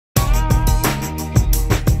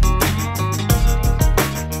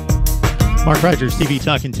Mark Rogers TV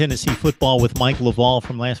talking Tennessee football with Mike LaValle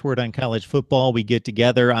from Last Word on College Football. We get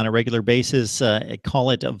together on a regular basis, call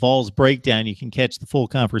it Vols Breakdown. You can catch the full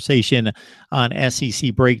conversation on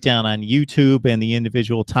SEC Breakdown on YouTube and the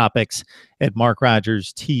individual topics at Mark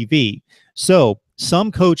Rogers TV. So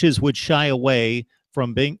some coaches would shy away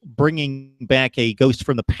from bringing back a ghost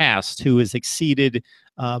from the past who has exceeded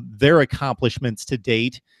their accomplishments to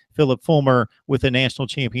date. Philip Fulmer with a national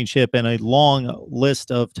championship and a long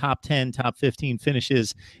list of top 10, top 15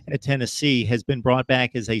 finishes at Tennessee has been brought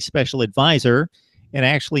back as a special advisor. And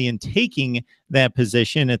actually in taking that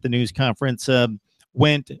position at the news conference,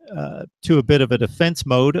 went to a bit of a defense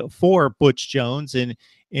mode for Butch Jones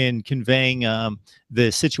in conveying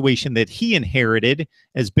the situation that he inherited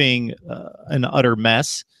as being an utter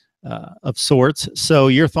mess of sorts. So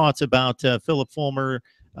your thoughts about Philip Fulmer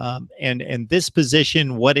and this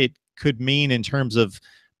position, what it could mean in terms of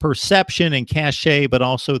perception and cachet, but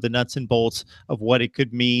also the nuts and bolts of what it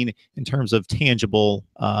could mean in terms of tangible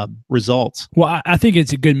results. Well, I think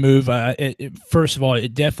it's a good move. First of all,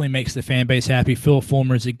 it definitely makes the fan base happy. Phil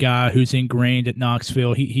Fulmer is a guy who's ingrained at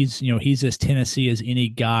Knoxville. He's as Tennessee as any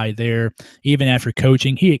guy there. Even after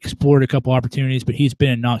coaching, he explored a couple opportunities, but he's been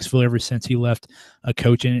in Knoxville ever since he left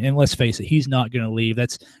coaching. And let's face it, he's not going to leave.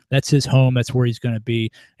 That's his home. That's where he's going to be.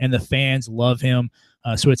 And the fans love him.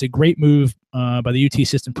 So it's a great move by the UT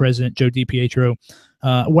system president, Joe DiPietro.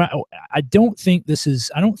 I don't think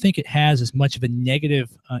it has as much of a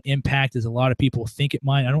negative impact as a lot of people think it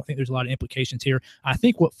might. I don't think there's a lot of implications here. I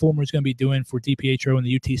think what Fulmer is going to be doing for DiPietro and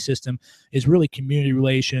the UT system is really community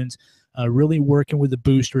relations, really working with the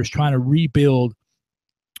boosters, trying to rebuild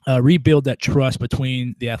that trust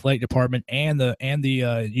between the athletic department and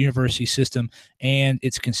the university system and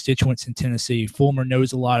its constituents in Tennessee. Fulmer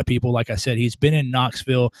knows a lot of people. Like I said, he's been in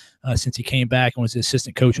Knoxville since he came back and was the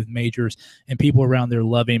assistant coach with Majors, and people around there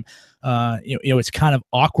love him. It's kind of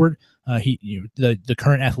awkward. The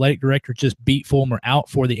current athletic director just beat Fulmer out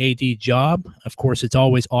for the AD job. Of course, it's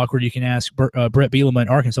always awkward. You can ask Brett Bielema in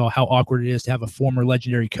Arkansas how awkward it is to have a former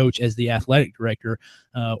legendary coach as the athletic director,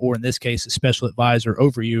 or in this case, a special advisor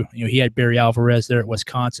over you. He had Barry Alvarez there at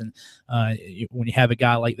Wisconsin. When you have a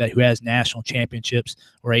guy like that who has national championships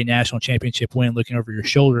or a national championship win looking over your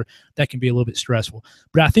shoulder, that can be a little bit stressful.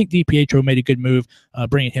 But I think DiPietro made a good move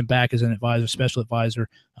bringing him back as an advisor, special advisor.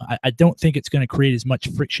 I don't think it's going to create as much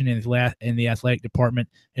friction in the athletic department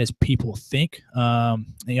as people think. I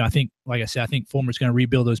think, like I said, I think Fulmer's going to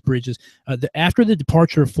rebuild those bridges. After the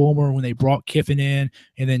departure of Fulmer, when they brought Kiffin in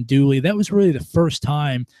and then Dooley, that was really the first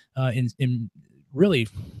time in really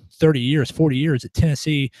 30 years, 40 years at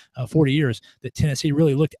Tennessee, 40 years that Tennessee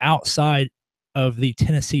really looked outside of the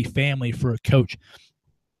Tennessee family for a coach.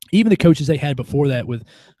 Even the coaches they had before that with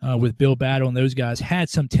Bill Battle and those guys had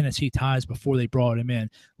some Tennessee ties before they brought him in.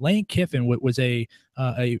 Lane Kiffin was a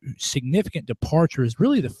significant departure, is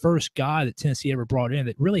really the first guy that Tennessee ever brought in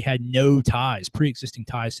that really had no ties, pre-existing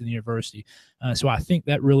ties to the university. So I think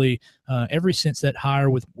that really, ever since that hire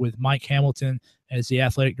with Mike Hamilton as the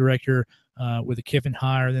athletic director, with the Kiffin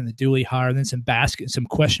hire, then the Dooley hire, then some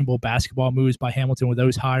questionable basketball moves by Hamilton with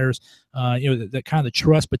those hires. The kind of the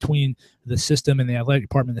trust between the system and the athletic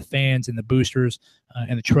department, the fans and the boosters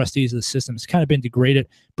and the trustees of the system has kind of been degraded.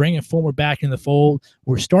 Bringing Fulmer back in the fold,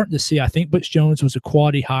 we're starting to see. I think Butch Jones was a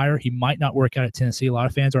quality hire. He might not work out at Tennessee. A lot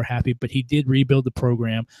of fans are happy, but he did rebuild the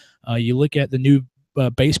program. You look at the new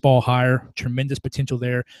baseball hire, tremendous potential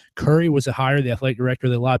there. Curry was a hire, the athletic director,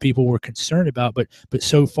 that a lot of people were concerned about, but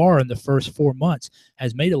so far in the first 4 months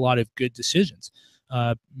has made a lot of good decisions,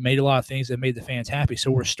 made a lot of things that made the fans happy. So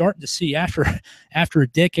we're starting to see after a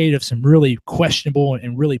decade of some really questionable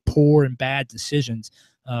and really poor and bad decisions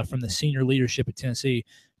from the senior leadership at Tennessee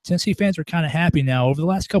fans are kind of happy now. Over the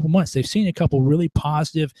last couple months, they've seen a couple really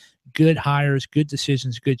positive, good hires, good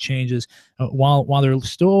decisions, good changes. While they're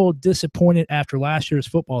still disappointed after last year's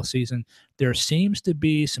football season, there seems to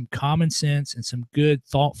be some common sense and some good,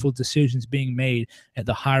 thoughtful decisions being made at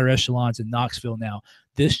the higher echelons in Knoxville now.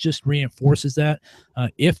 This just reinforces that.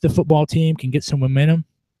 If the football team can get some momentum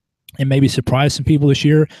and maybe surprise some people this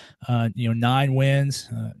year, 9 wins,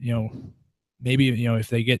 maybe, if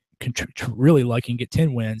they get really lucky and get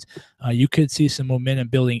 10 wins, you could see some momentum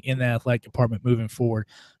building in the athletic department moving forward.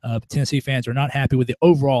 But Tennessee fans are not happy with the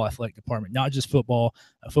overall athletic department, not just football.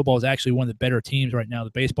 Football is actually one of the better teams right now.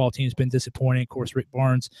 The baseball team's been disappointing. Of course, Rick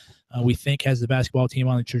Barnes, we think, has the basketball team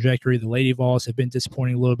on the trajectory. The Lady Vols have been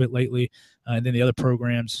disappointing a little bit lately. And then the other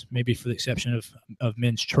programs, maybe for the exception of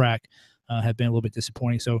men's track, have been a little bit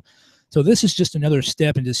disappointing. So So this is just another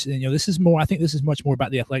step, and just this is more. I think this is much more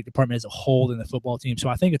about the athletic department as a whole than the football team. So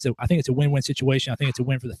I think it's a win-win situation. I think it's a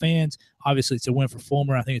win for the fans. Obviously, it's a win for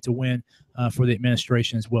Fulmer. I think it's a win for the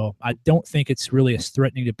administration as well. I don't think it's really as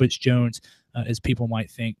threatening to Butch Jones as people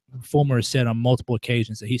might think. Fulmer has said on multiple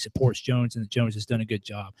occasions that he supports Jones and that Jones has done a good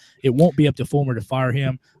job. It won't be up to Fulmer to fire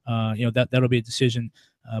him. That'll be a decision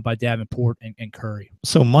by Davenport and Curry.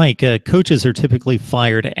 So, Mike, coaches are typically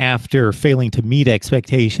fired after failing to meet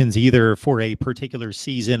expectations, either for a particular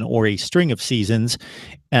season or a string of seasons.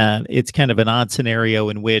 It's kind of an odd scenario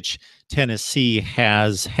in which Tennessee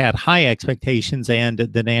has had high expectations, and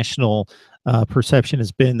the national perception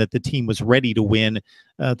has been that the team was ready to win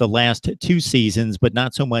the last 2 seasons, but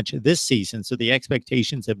not so much this season. So the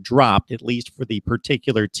expectations have dropped, at least for the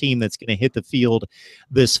particular team that's going to hit the field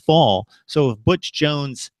this fall. So if Butch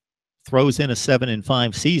Jones throws in a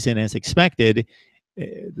 7-5 season as expected,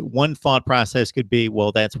 one thought process could be,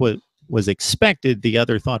 well, that's what was expected. The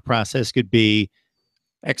other thought process could be,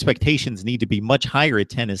 expectations need to be much higher at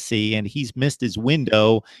Tennessee, and he's missed his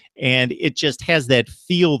window, and it just has that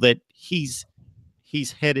feel that he's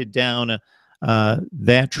headed down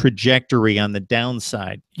that trajectory on the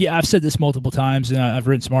downside. Yeah, I've said this multiple times, and I've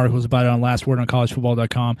written some articles about it on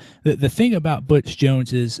lastwordoncollegefootball.com. The thing about Butch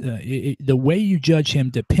Jones is the way you judge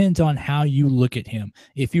him depends on how you look at him.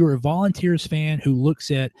 If you're a Volunteers fan who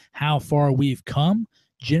looks at how far we've come,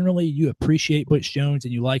 generally you appreciate Butch Jones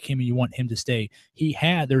and you like him and you want him to stay.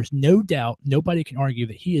 There's no doubt, nobody can argue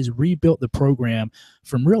that he has rebuilt the program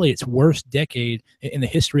from really its worst decade in the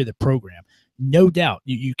history of the program. No doubt.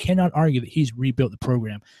 You cannot argue that he's rebuilt the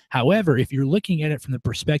program. However, if you're looking at it from the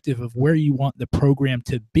perspective of where you want the program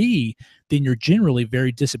to be, then you're generally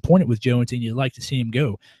very disappointed with Jones and you'd like to see him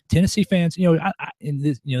go. Tennessee fans,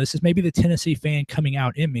 this is maybe the Tennessee fan coming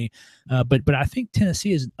out in me, but I think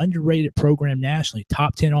Tennessee is an underrated program nationally.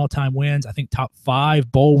 Top 10 all-time wins. I think top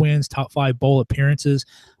 5 bowl wins, top 5 bowl appearances,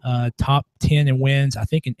 top 10 in wins. I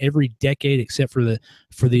think in every decade except for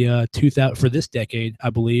this decade, I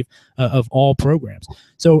believe, of all programs.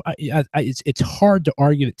 So it's hard to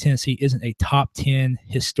argue that Tennessee isn't a top 10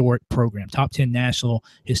 historic program, top 10 national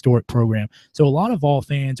historic program. So a lot of Vol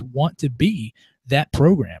fans want to be that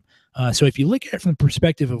program. So if you look at it from the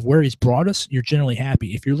perspective of where he's brought us, you're generally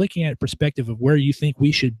happy. If you're looking at a perspective of where you think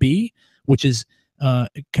we should be, which is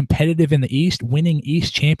competitive in the East, winning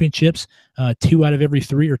East championships 2 out of every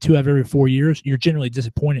 3 or 2 out of every 4 years, you're generally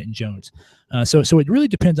disappointed in Jones. So it really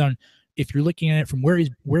depends on if you're looking at it from where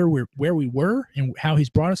we were and how he's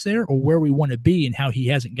brought us there, or where we want to be and how he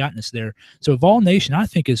hasn't gotten us there. So Vol Nation, I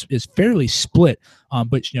think, is fairly split on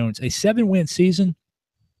Butch Jones. A 7-win season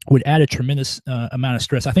would add a tremendous amount of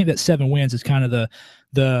stress. I think that 7 wins is kind of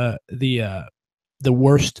the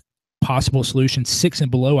worst possible solution. 6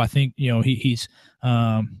 and below, I think he's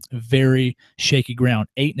very shaky ground.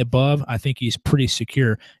 8 and above, I think he's pretty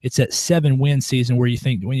secure. It's that 7-win season where you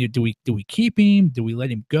think, do we keep him? Do we let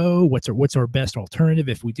him go? What's our best alternative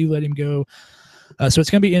if we do let him go? So it's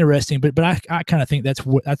going to be interesting. But I kind of think that's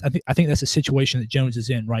what I think that's the situation that Jones is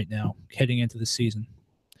in right now, heading into the season.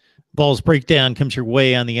 Vols Breakdown comes your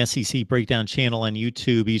way on the SEC Breakdown channel on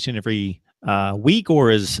YouTube each and every week,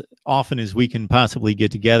 or as often as we can possibly get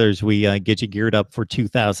together as we get you geared up for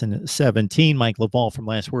 2017. Mike LaValle from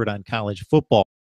Last Word on College Football.